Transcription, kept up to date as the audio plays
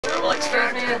Cable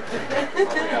extract. Getting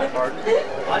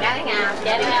out.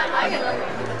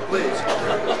 Please.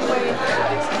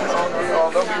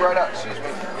 Oh, they'll be right out. Excuse me.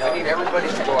 I need everybody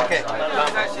to go outside. I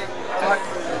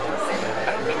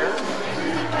don't care.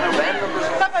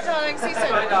 Bye-bye, darling. See you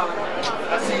soon.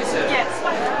 I'll see you soon. Yes.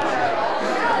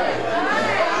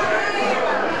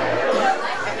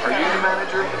 Are you the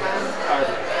manager of the band?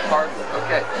 Pardon?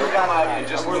 Okay. We'll come out in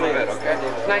just a little bit, okay?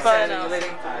 Nice to meet you, lady.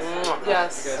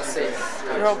 Yes.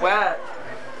 You're all wet.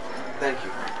 Thank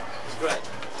you. It's great.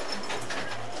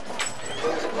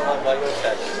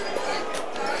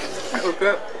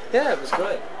 Okay. Yeah, it was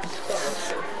great.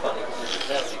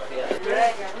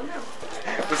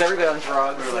 Was everybody on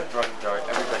drugs? Or like drug and dark?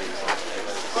 Everybody was on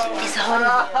drugs. It's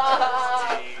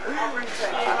hot.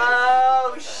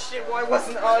 Oh shit, why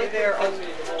wasn't I there?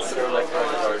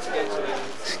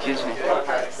 Excuse me.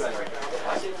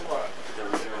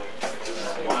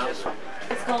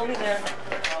 It's Colby there.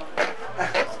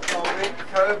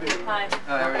 Kobe. Hi.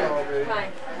 Oh, there we go.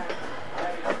 Hi.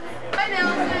 Hi,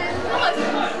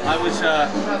 Nelson. I was,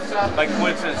 by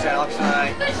coincidence, Alex and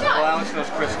I, well, Alex knows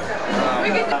Crystal.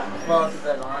 Well, is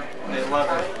that on? They love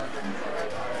her.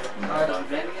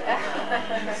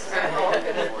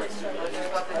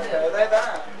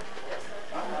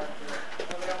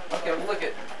 Okay, well, look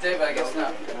at Dave, I guess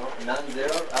not. None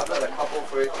zero? I've got a couple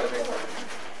for each other.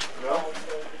 No?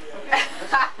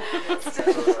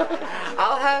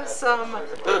 I'll have some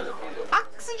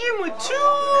oxygen with 2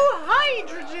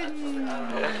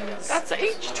 hydrogens. That's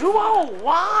H2O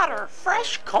water,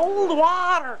 fresh cold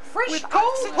water. Fresh,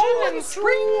 cold, and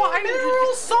spring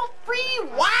mineral salt-free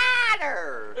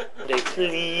water.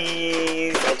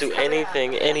 Please, I'll do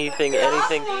anything.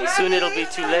 Soon it'll be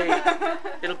too late.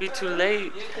 It'll be too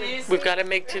late. We've got to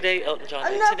make today, Elton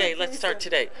John. Today, let's start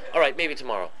today. All right, maybe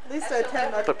tomorrow. At least I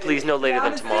attempt not But to please no later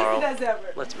than tomorrow. Does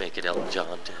ever. Let's make it Elton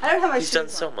John Day. I don't have my He's done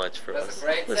shoes so on. much for us.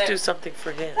 Let's do something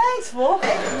for him. Thanks, Wolf.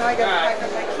 Now I got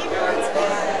my keyboards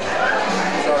back.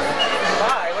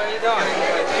 Hi, what are you doing?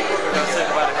 We're going to say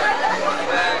goodbye to her.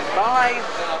 Bye.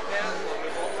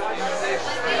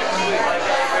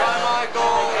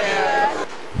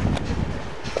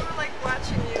 I like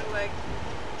watching you like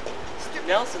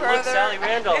Nelson, look, Sally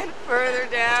Randolph. and further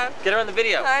down. Get her on the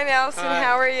video. Hi, Nelson. Hi.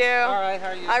 How are you? All right, how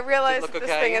are you? I realize Look that this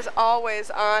okay? thing is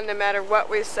always on no matter what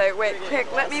we say. Wait, quick,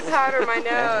 let me powder my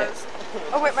nose.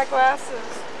 Oh, wait, my glasses.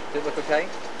 Did it look okay?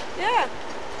 Yeah.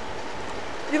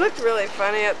 You looked really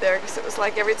funny up there because it was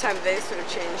like every time they sort of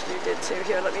changed, you did too.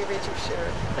 Here, let me read your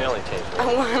shirt. I only changed I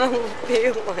it. want to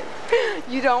be like,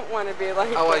 you don't want to be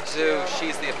like Oh, I Brooke do. Shields.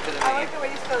 She's the I epitome. like the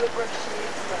way you spell the Brooke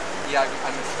Shields stuff. Yeah,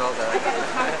 I misspelled that.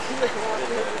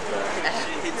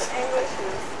 English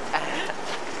is...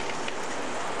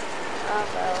 Oh,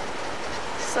 well.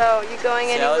 So, you going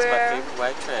Sally's my anywhere? favorite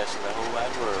white trash in the whole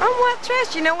wide world. I'm white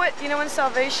trash. You know what? You know in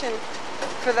Salvation,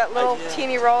 for that little yeah.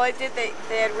 teeny role I did, they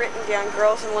had written down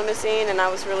girls in limousine, and I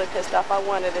was really pissed off. I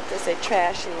wanted it to say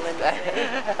trash in limousine.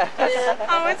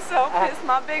 I was so pissed.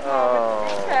 My big moment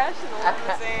to be trash in a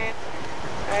limousine.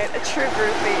 Right, a true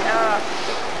groupie.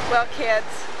 Well, kids.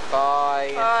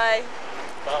 Bye. Bye.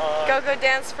 Go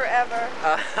dance forever.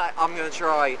 I'm gonna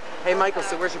try. Hey, Michael,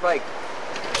 so where's your bike?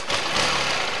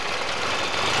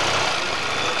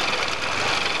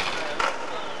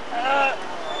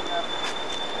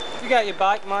 You got your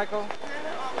bike, Michael?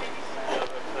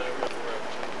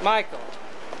 Michael,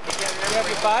 you have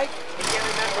your bike? I can't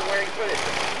remember where he put it.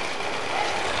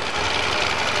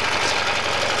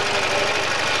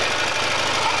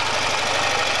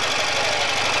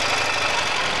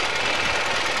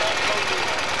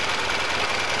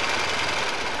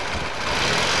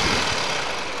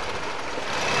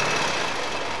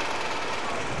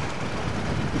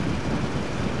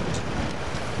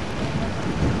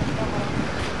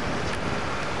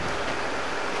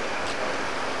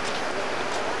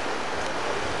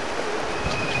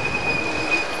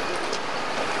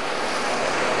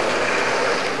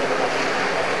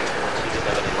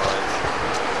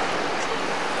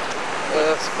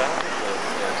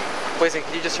 Wait,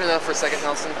 can you just turn that off for a second,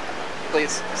 Nelson?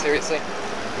 Please, seriously.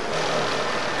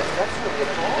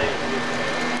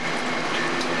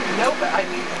 No, but I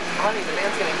mean, honey, the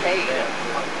man's getting paid.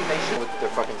 They should. What their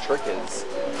fucking trick is.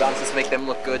 Dances to make them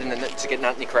look good and then to get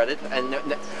not any credit. And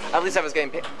at least I was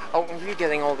getting paid. Oh, were you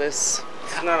getting all this?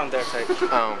 It's not on their tape.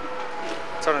 Oh.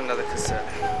 It's on another cassette.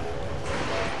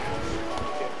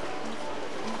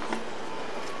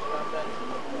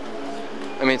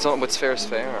 I mean, it's not what's fair is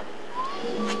fair.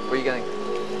 What are you getting?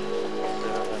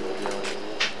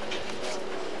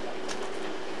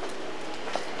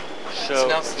 So,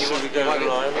 Nelson, should we go to the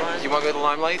Limelight? You want to go to the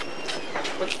Limelight?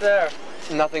 What's there?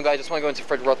 Nothing, but I just want to go into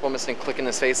Fred Rothwellmist and click in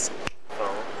his face.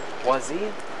 Oh. Was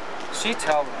he? She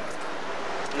told me.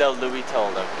 No, Louis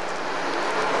told him.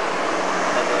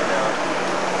 And then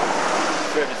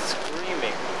Fred was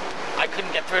screaming. I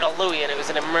couldn't get through to Louis, and it was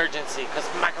an emergency because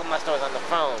Michael Musto was on the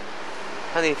phone.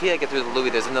 Honey, if he had to get through to Louis,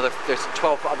 there's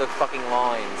 12 other fucking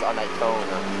lines on that phone.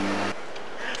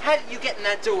 How did you get in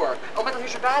that door? Oh my God,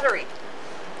 here's your battery.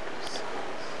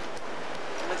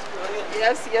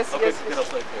 Yes. Okay, yes. I'll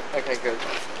play here. Okay, good.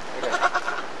 Okay.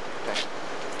 Okay.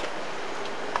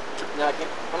 No,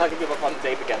 I'm not gonna give up on the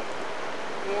tape again.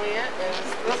 Where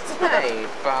is the tape?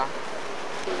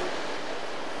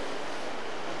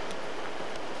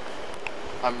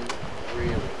 I'm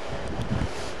really.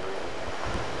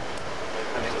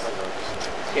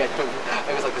 Yeah,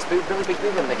 it was like this really big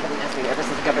thing, and they kept asking me ever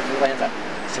since I got back to Atlanta.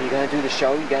 So you gonna do the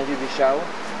show? You gonna do the show?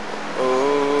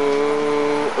 Oh.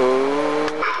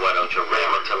 Why don't you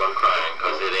ram until I'm crying?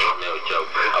 Cause it ain't no joke.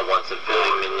 I want some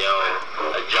filet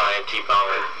mignon, a giant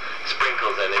T-bone,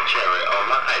 sprinkles and a cherry on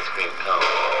my ice cream cone.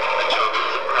 A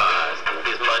chocolate surprise.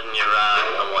 There's mud in your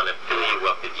eyes. I wanna fill you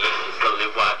up with yeast and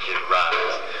slowly watch it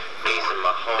rise. Knees in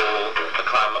my hole, I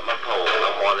climb up my pole.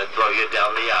 I wanna throw you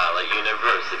down the aisle at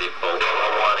University Bowl. I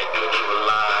wanna eat you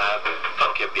alive,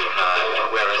 fuck your behind,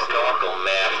 wear a snorkel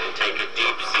mask and take a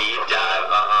deep sea dive.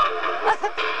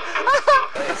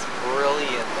 It's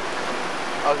brilliant.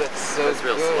 Oh, that's so It's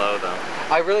real good. slow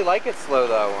though. I really like it slow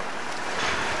though.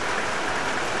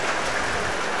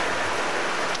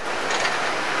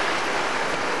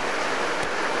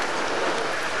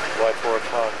 Why 4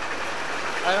 o'clock?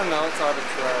 I don't know, it's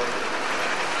arbitrary.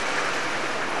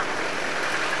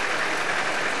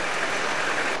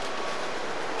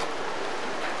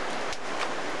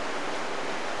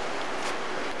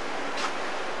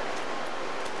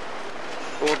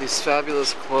 All these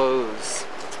fabulous clothes.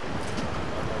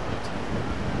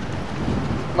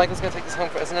 Michael's gonna take this home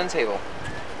as an end table.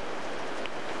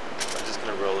 I'm just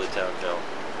gonna roll it downhill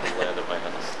and land at my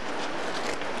house.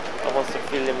 I want some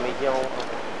filet mignon, I want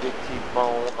a big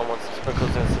T-bone, I want some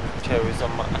sprinkles and some cherries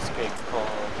on my ice cream cone.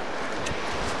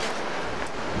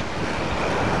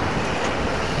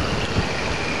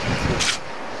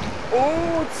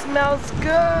 Oh, it smells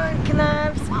good. Can I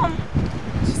have some?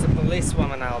 She's a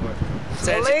policewoman, Albert. It's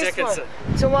Angie Dickinson.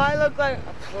 Do I look like...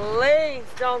 Please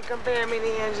don't compare me to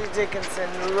Angie Dickinson.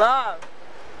 Love.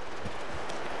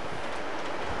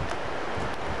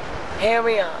 Here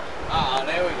we are. Ah,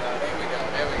 there we go.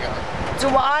 Do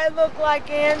I look like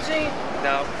Angie?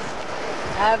 No.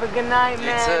 Have a good night, You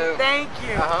man. too. Thank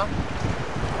you.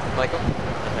 Michael?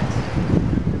 Thanks.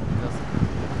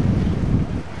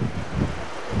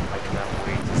 I cannot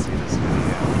wait to see this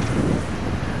video.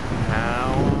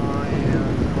 How are you?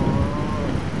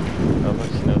 Oh, look,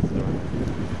 she knows the door.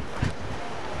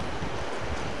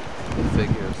 The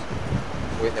figures.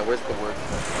 Wait, now where's the word?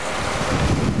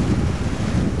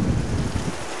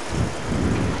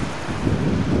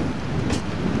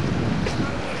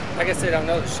 I guess they don't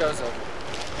know the show's over.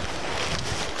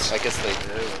 I guess they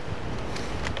do.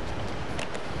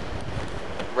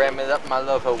 Ram it up my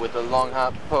love hole with a long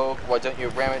hot poke. Why don't you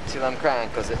ram it till I'm crying?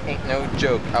 Cause it ain't no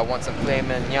joke. I want some filet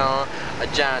mignon, a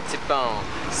giant T-bone,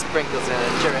 sprinkles and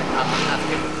a cherry on my ice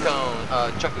cream cone.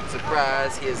 A chocolate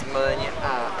surprise, here's mud in your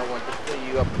eye. I want to fill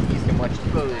you up with yeast and watch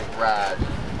you slowly ride.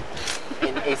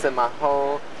 In ace of my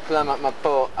hole, climb up my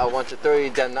pole. I want to throw you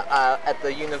down the aisle at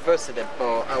the University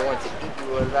Bowl. I want to eat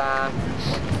you alive.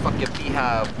 Fuck your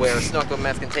beehive. Wear a snorkel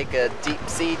mask and take a deep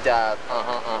sea dive.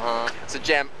 So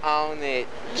jam on it.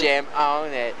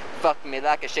 Fuck me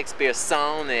like a Shakespeare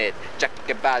sonnet. Jack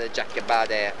your body.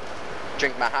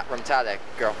 Drink my hot rum tonic,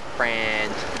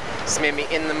 girlfriend. Smear me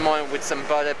in the morning with some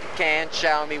butter pecan.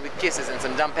 Shower me with kisses and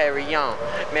some Dom Perignon.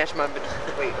 Mash my...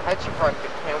 Wait, how'd you fry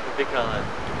pecan? Pecan.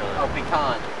 Oh,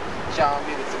 pecan. Shower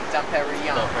me with some Dom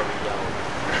Perignon.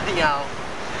 Yo.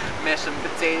 Mash some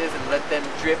potatoes and let them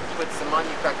drip. Put some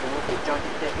onion cracker with a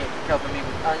junky dip in. Cover me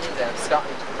with onions and I'm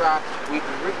starting to cry. Weep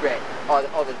and regret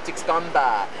all the ticks gone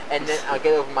by. And then I'll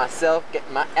get over myself, get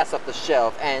my ass off the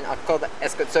shelf, and I'll call the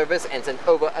escort service and send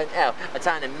over an elf. A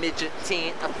tiny midget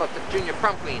teen, I fucked a junior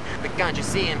prom queen. But can't you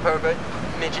see in pervert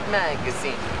midget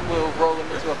magazine? We'll roll them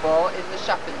into a ball in the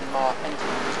shopping mall. And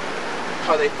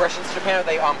are they fresh in Japan or are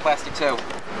they on plastic too?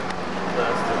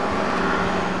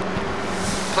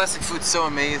 Plastic food's so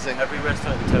amazing. Every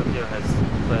restaurant in Tokyo has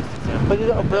plastic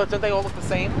samples. But don't they all look the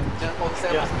same? Don't all the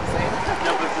samples look the same?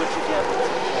 No, but what you get?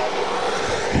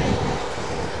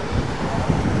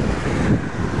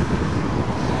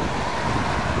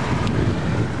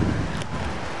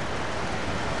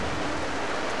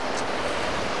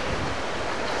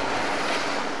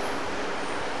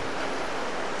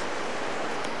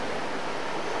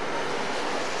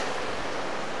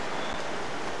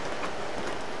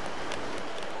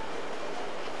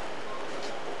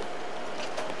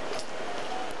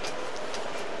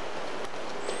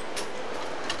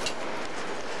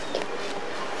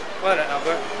 What,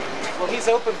 Albert? Well, he's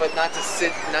open, but not to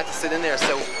sit in there.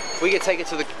 So we could take it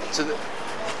to the.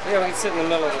 Yeah, we can sit in the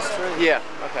middle of the street. Yeah.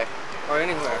 Okay. Or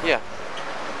anywhere. Yeah.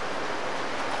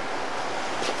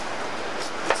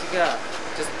 What you got?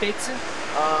 Just pizza?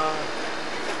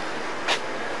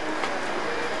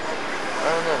 I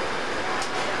don't know.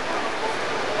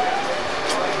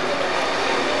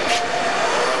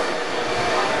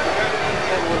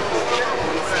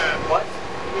 What?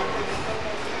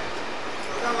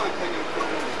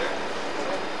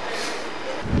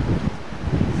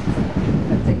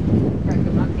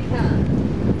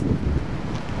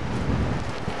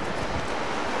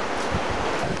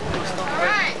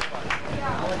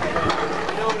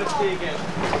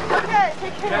 Okay,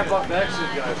 take care. Can't walk next to you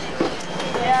guys.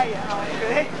 Yeah,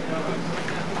 okay.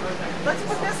 Let's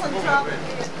put this on top.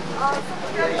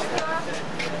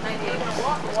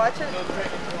 Watch it.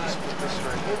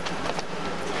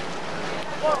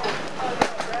 Whoa.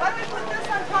 Why don't we put this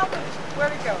on top of,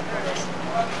 where'd it go? There it is.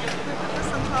 We put this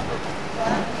on top of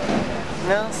that.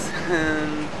 Nelson.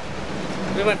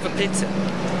 We went for pizza.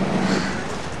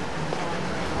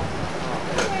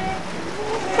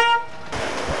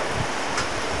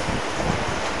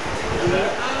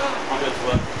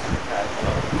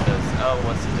 Oh,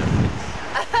 what's the difference?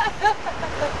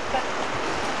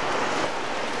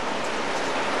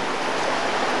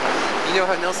 You know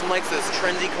how Nelson likes those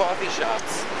trendy coffee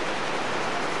shops?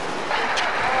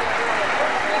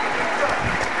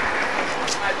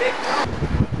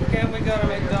 Can't we go to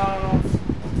McDonald's?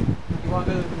 You want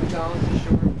to go to the McDonald's for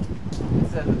sure?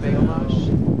 Instead of the Bagel Mosh?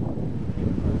 You want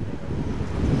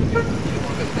to go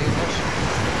to the Bagel Mosh?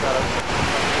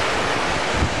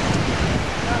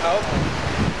 Oh.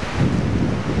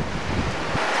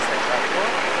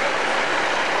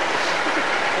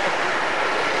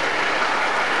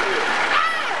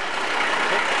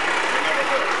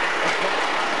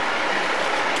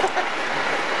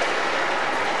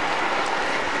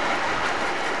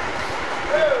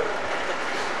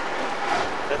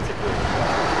 That's a good one.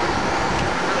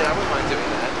 I wouldn't mind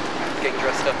doing that. Getting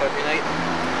dressed up every night.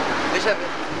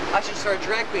 I should start a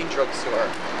drag queen drugstore,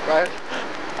 right?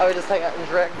 I would just hang out and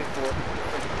drag before.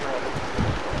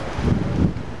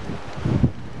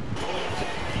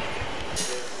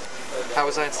 How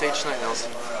was I on stage tonight,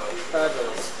 Nelson?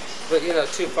 Fabulous. But you know,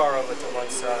 too far over to one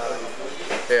side.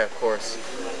 Yeah, of course.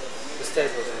 The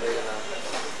stage wasn't big enough.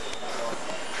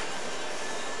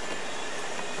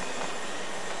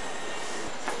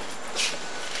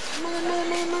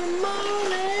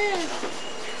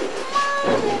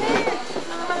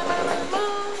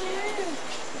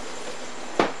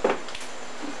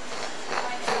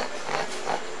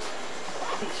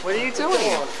 What are you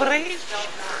doing?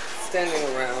 Standing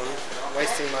around,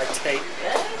 wasting my tape.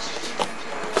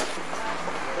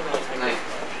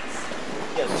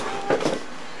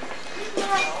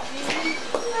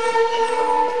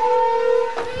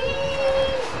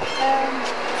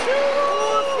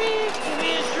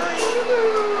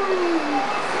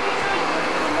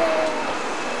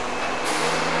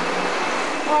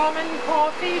 Rum and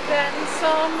coffee, then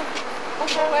some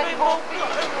wet coffee.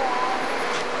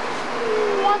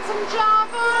 Want some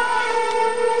Java?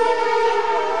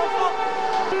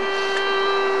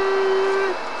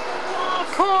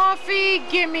 Coffee,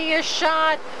 give me a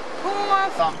shot.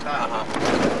 Coffee.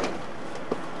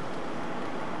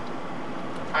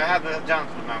 I had a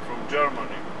gentleman from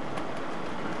Germany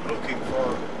looking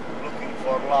for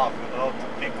love, you know, to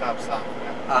pick up something.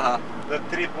 The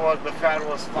fare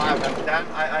was 5 and 10.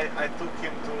 I took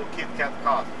him to Kit Kat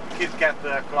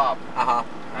Club.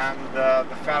 And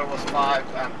the fare was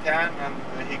 5 and 10,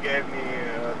 and he gave me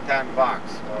 $10.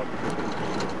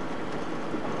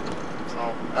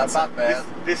 So That's not bad.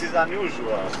 This is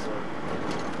unusual. So,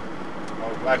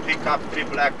 I pick up 3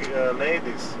 black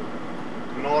ladies,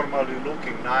 normally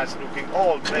looking, nice looking,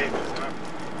 old ladies. You know?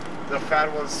 The fare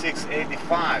was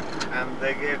 $6.85, and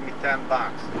they gave me $10.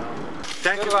 You know?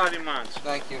 Thank you very much.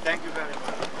 Thank you. Thank you very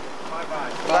much. Bye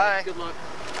bye. Bye. Good luck.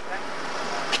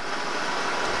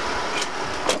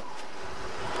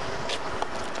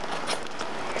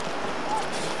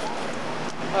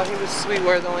 Oh, he was sweet.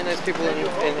 We're the only nice people in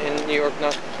New York,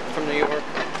 not from New York.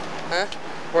 Huh?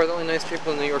 We're the only nice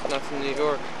people in New York, not from New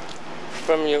York.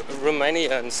 From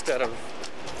Romania instead of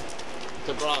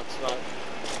the Bronx, right?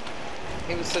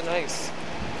 He was so nice.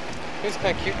 He was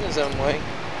kind of cute in his own way.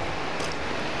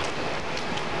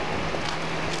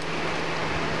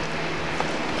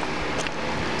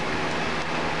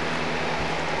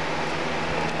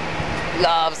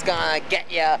 Love's gonna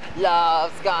get ya.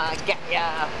 Love's gonna get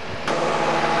ya.